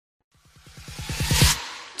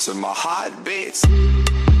to my heartbeats.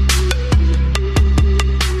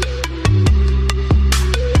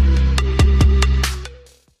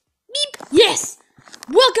 Beep. Yes.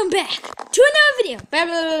 Welcome back to another video.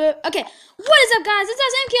 Okay, what is up, guys? It's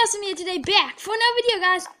us, MKRCINEMA, today back for another video,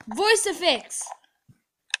 guys. Voice effects.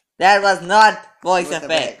 That was not voice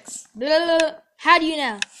effects. How do you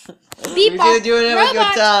know? Beep. You do it with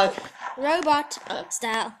your tongue. Robot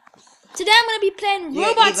style. Today I'm gonna be playing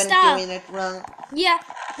robot style. Doing it wrong. Yeah,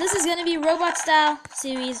 this is gonna be robot style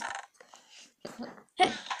series.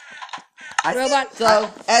 Hey. Robot.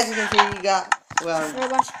 So as you can see, we got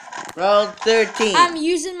Robot. roll 13. I'm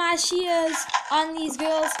using my shears on these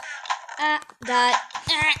girls. Die.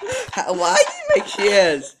 Why do you make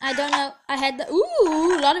shears? I don't know. I had a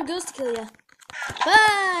lot of girls to kill you.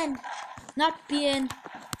 Fun. Not being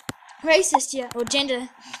racist here or gender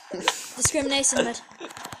discrimination, but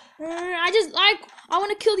I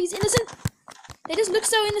want to kill these innocent. They just look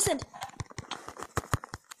so innocent.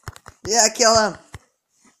 Yeah, kill him.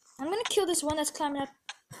 I'm gonna kill this one that's climbing up.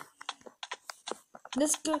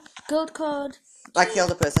 This gold card. I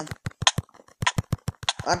killed the person.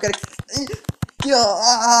 I'm gonna kill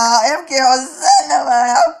MKRCINEMA.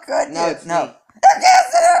 How could you? No.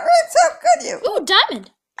 MKRCINEMA, how could you? Ooh,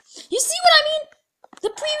 diamond. You see what I mean? The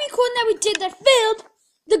pre-recording that we did that failed,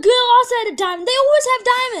 the girl also had a diamond. They always have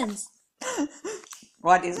diamonds.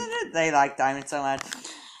 What is it? They like diamonds so much.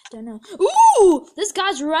 Don't know. Ooh, this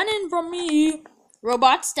guy's running from me.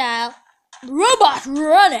 Robot style. Robot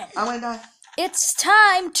running. I'm gonna die. It's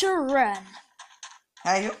time to run.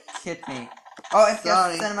 Hey, you hit me. Oh,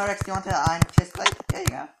 MKRCINEMA Rex, do you want to iron chest plate? There you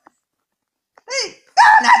go. Hey!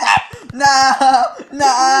 No!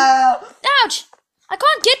 Ouch! I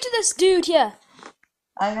can't get to this dude here.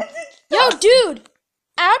 I meant it. Yo, dude!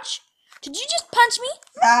 Ouch! Did you just punch me?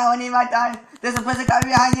 No, I need my time. There's a person coming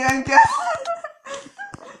behind you, MK.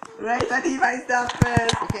 Right, I need my stuff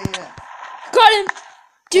first. Okay, yeah. Got him!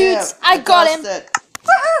 Dudes, yeah, I got him.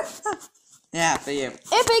 Yeah, for you.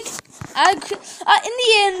 Epic! In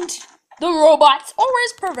the end, the robots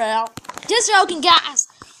always prevail. Just joking, guys.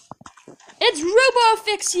 It's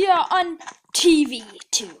RoboFX here on TV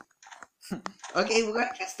too. Okay, we're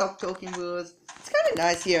gonna just stop talking words. It's kind of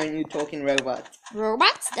nice hearing you talking robots.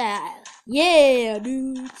 Robot style. Yeah,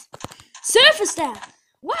 dudes. Surfer style.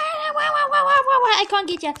 Wah, wah, wah, wah, wah, wah, wah. I can't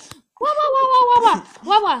get ya. Wah, wah, wah, wah, wah, wah.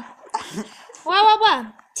 Wah, wah. Wah, wah,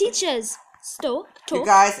 wah. Teachers. Talk. You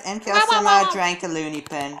guys, MKRCINEMA drank a loony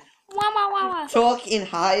pen. Wah, wah, wah, wah. Talk in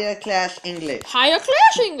higher class English. Higher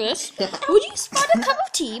class English? Would you spot a cup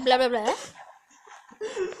of tea? Blah, blah, blah.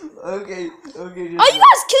 Okay. Are you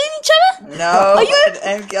guys killing each other? No,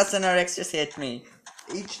 MKRCINEMA Rex just hit me.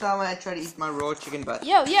 Each time I try to eat my raw chicken butt.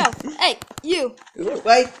 Yo. Hey, you.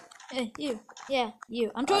 Wait. Hey, you. Yeah,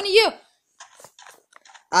 you. I'm talking to you.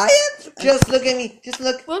 I am. Just look at me. Just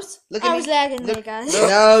look. Whoops. Look at me. I was lagging there, guys.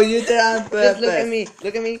 No, you did on purpose. Just look at me.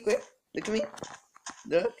 Look at me. Quick. Look at me.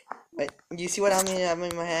 Look. Wait. You see what I'm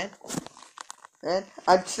in my hand? And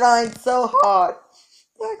I'm trying so hard.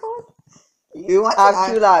 You want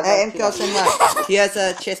to? 2 lives. Hey, MKRCINEMA. He has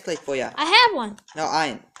a chest plate for you. I have one. No,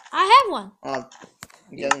 iron. I have one. Oh,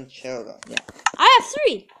 it doesn't show though. Yeah. I have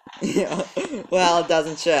 3. Yeah. Well, it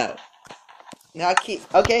doesn't show. Now keep.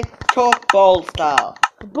 Okay. Talk ball style.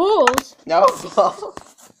 Balls? No ball.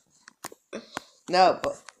 No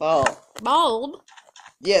ball. Bulb?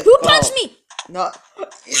 Yes. Who ball. punched me? No. Oh,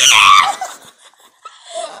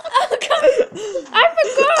 God. I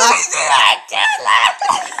forgot.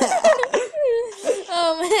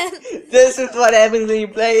 Oh, man. This is what happens when you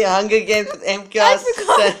play Hunger Games with MKRCINEMA. I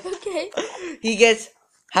forgot. Okay. He gets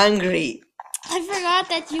hungry. I forgot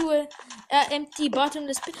that you were empty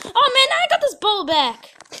bottomless pit. Oh, man, I got this bowl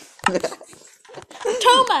back.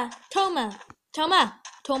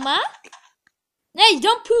 Toma. Hey,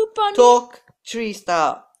 don't poop on me. Talk tree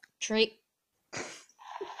style. Tree.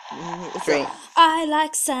 Tree. I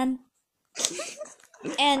like sun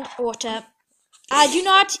and water. I do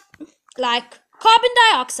not like carbon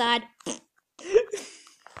dioxide.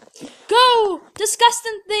 Go!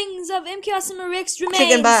 Disgusting things of MKRCINEMA Rex remains.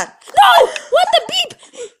 Chicken butt. No! What the beep?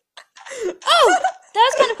 Oh! That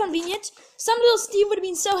was kind of convenient. Some little Steve would have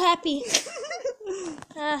been so happy.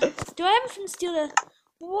 Do I have a steel the...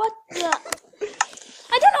 What the...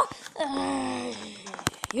 I don't know.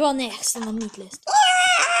 You're next on the meat list.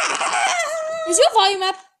 Is your volume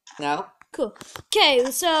up? No. Cool.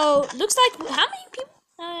 Okay, so looks like how many people?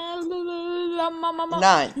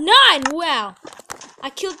 9. 9. Wow. I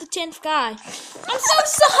killed the 10th guy. I'm so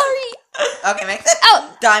sorry. Okay, make that.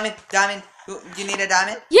 Oh, Diamond. Do you need a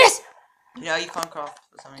diamond? Yes. No, you can't craft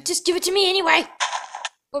for something. Just give it to me anyway.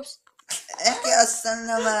 Oops.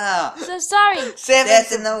 MKRCINEMA. So sorry.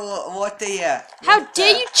 There's no water here. How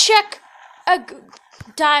dare you check a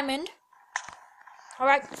diamond?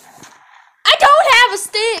 Alright. I don't have a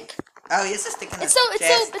stick. Oh, here's a stick in the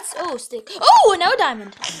chest. Oh, stick. Oh, no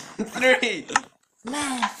diamond. 3.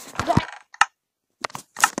 Man.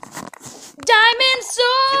 Diamond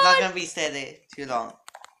sword. It's not gonna be steady too long.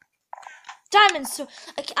 Diamond sword.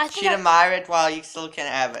 I think Should admire it while you still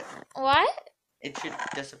can have it. What? It should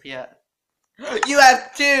disappear. You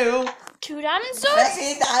have 2. 2 diamond swords? Let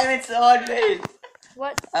me diamond sword, please.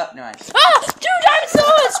 What? Oh, no. Ah! 2 diamond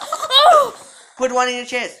swords! Oh! Put one in your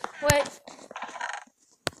chest. Wait.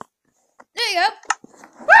 There you go.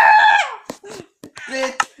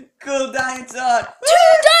 This cool diamond sword. 2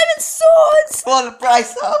 diamond swords! For the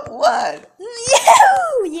price of 1.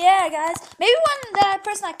 Yeah, guys. Maybe that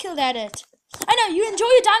person I killed had it. I know, you enjoy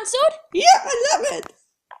your diamond sword? Yeah, I love it.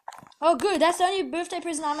 Oh, good. That's the only birthday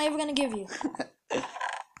present I'm ever gonna give you.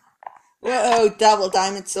 Whoa, double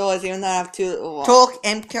diamond swords, even though I have 2. Talk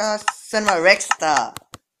MKRCINEMA Rexstar.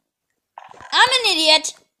 I'm an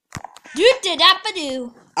idiot.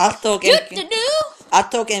 Do-do-da-ba-do. I'll talk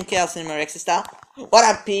MKRCINEMA Rexstar. What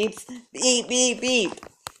up, peeps? Beep, beep, beep.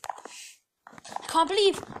 I can't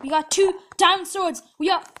believe we got 2 diamond swords. We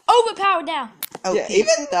are overpowered now. Oh, yeah,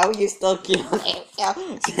 even though you still kill him.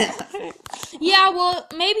 Yeah, well,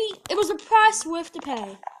 maybe it was a price worth to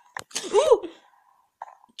pay. Ooh!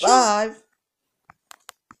 5.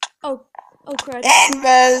 Oh, crap.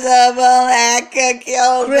 Invisible hacker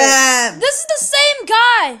killed him. This is the same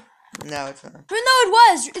guy. No, it's not. But no, it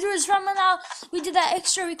was. It was from when we did that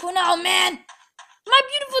extra record. Oh, man. My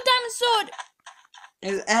beautiful diamond sword.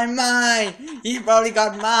 And mine. You probably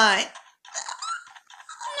got mine.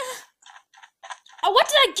 What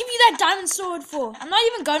did I give you that diamond sword for? I'm not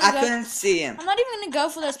even going to go. I couldn't see him. I'm not even going to go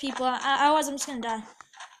for those people. I'm just going to die.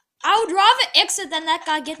 I would rather exit than that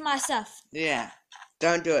guy get my stuff. Yeah.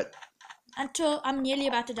 Don't do it. Until I'm nearly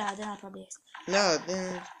about to die. Then I'll probably exit. No,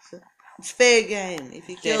 then it's fair game. If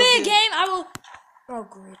you kill fair game, I will... Oh,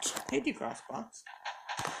 great. Hit you crossbox.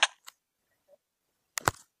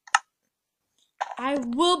 I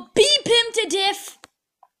will beep him to death.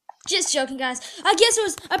 Just joking, guys. I guess it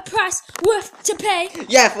was a price worth to pay.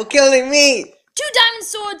 Yeah, for killing me. 2 diamond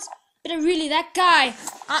swords. But really, that guy,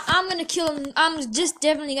 I'm gonna kill him. I'm just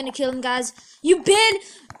definitely gonna kill him, guys. You bet.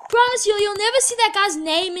 Promise you'll never see that guy's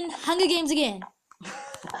name in Hunger Games again.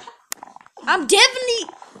 I'm definitely...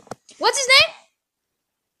 What's his name?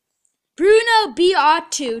 Bruno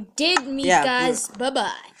BR2. Dead meat, yeah, guys.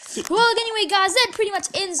 Bye-bye. Well, anyway, guys, that pretty much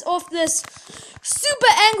ends off this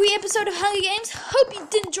super angry episode of Hunger Games. Hope you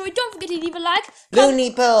did enjoy. Don't forget to leave a like.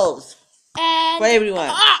 Looney Pills. And... For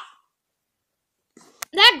everyone.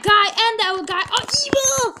 That guy and that other guy are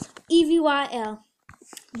evil. EVYL.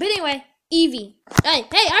 But anyway, Evie. Hey,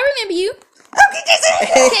 I remember you.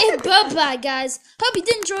 Okay, bye-bye, guys. Hope you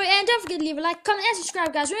did enjoy, and don't forget to leave a like, comment, and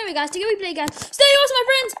subscribe, guys. Remember, guys, take a replay, guys. Stay awesome, my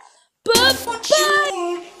friends.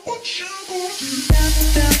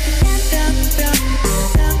 Bye-bye.